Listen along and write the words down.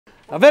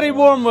A very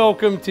warm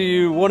welcome to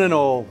you, one and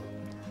all,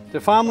 to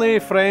family,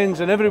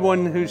 friends and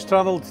everyone who's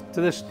travelled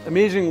to this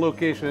amazing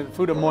location at the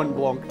foot of Mont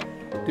Blanc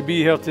to be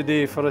here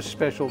today for a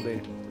special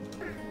day.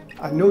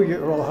 I know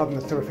you're all having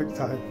a terrific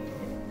time.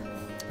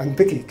 And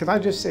Vikki, can I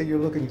just say you're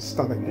looking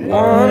stunning.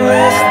 One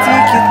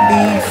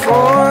last ticket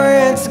before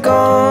it's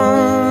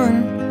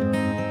gone.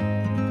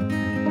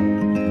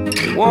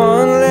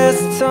 One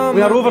last time.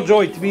 We are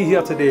overjoyed to be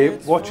here today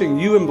watching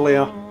you and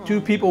Blair, two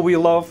people we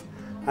love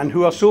and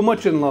who are so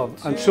much in love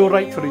and so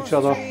right for each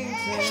other,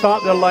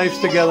 start their lives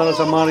together as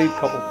a married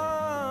couple.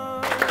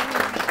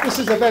 This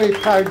is a very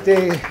proud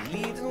day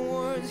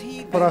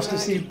for us to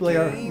see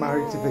Blair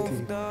married to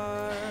Vikki.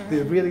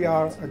 They really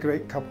are a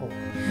great couple.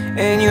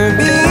 And you're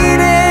beating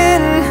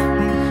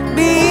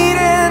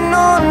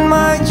on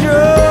my drum.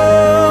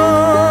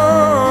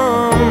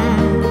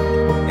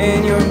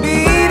 And you're beating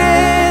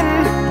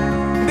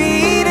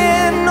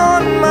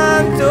on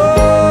my door.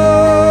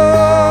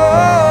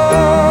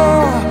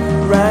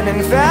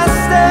 Running faster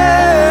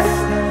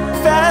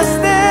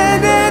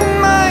than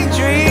my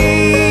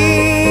dreams.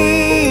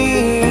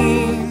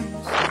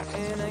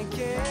 And I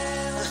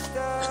can't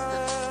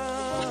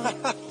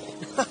stop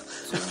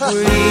to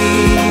breathe.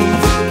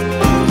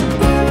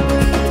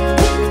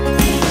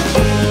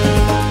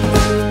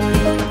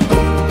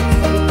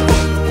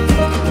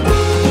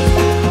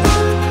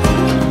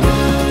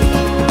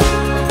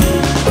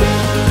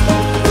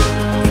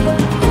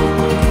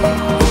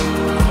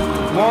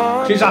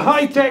 She's a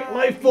high-tech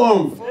life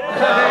form.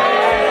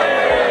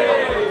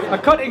 A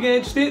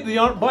cutting-edge,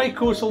 state-of-the-art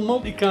bi-coastal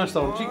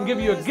multicaster. She can give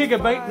you a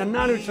gigabyte in a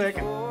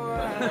nanosecond.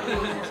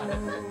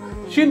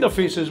 She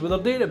interfaces with her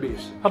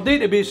database. Her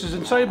database is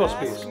in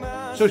cyberspace,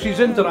 so she's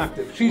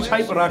interactive, she's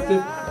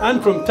hyperactive,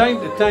 and from time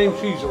to time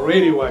she's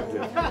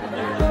radioactive.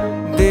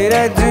 Did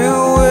I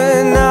do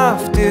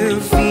enough to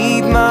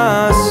feed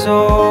my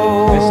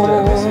soul? Mr.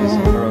 and Mrs.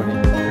 Maroney,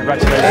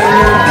 congratulations.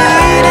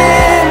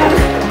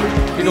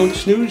 She don't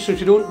snooze, so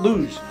she don't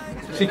lose.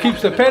 She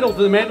keeps the pedal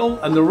to the metal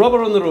and the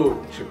rubber on the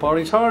road. She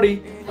parties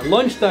hardy, and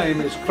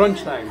lunchtime is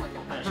crunch time.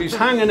 She's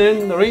hanging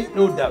in, there ain't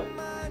no doubt.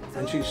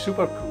 And she's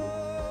super cool.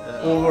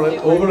 Over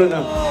and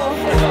out.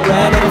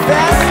 Running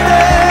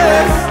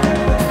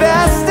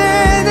faster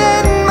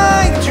than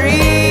my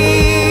dreams.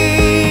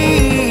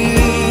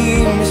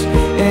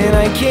 And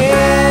I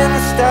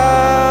can't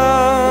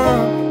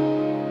stop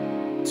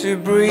to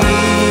breathe.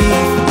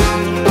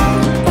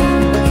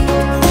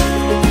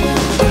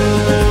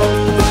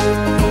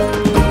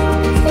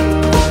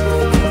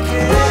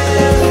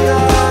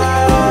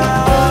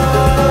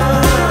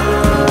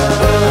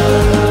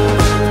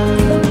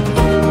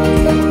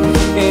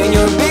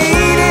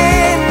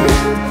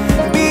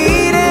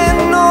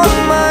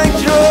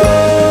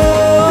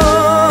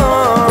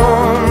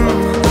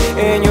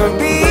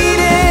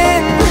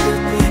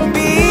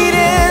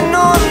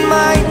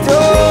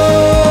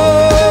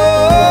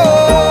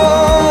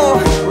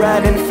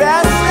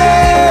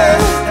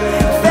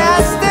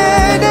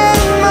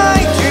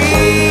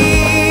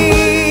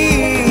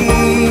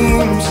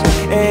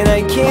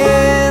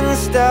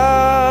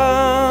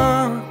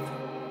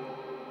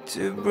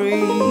 To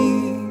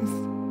breathe.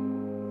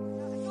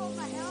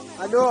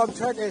 I know, I'm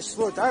trying to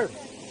slow down.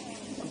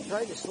 I'm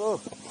trying to slow.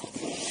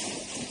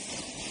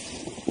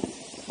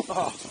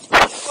 Oh,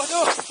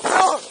 no!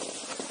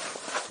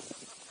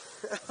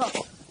 No!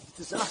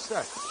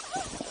 Disaster.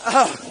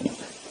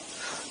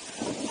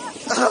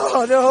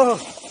 Oh no!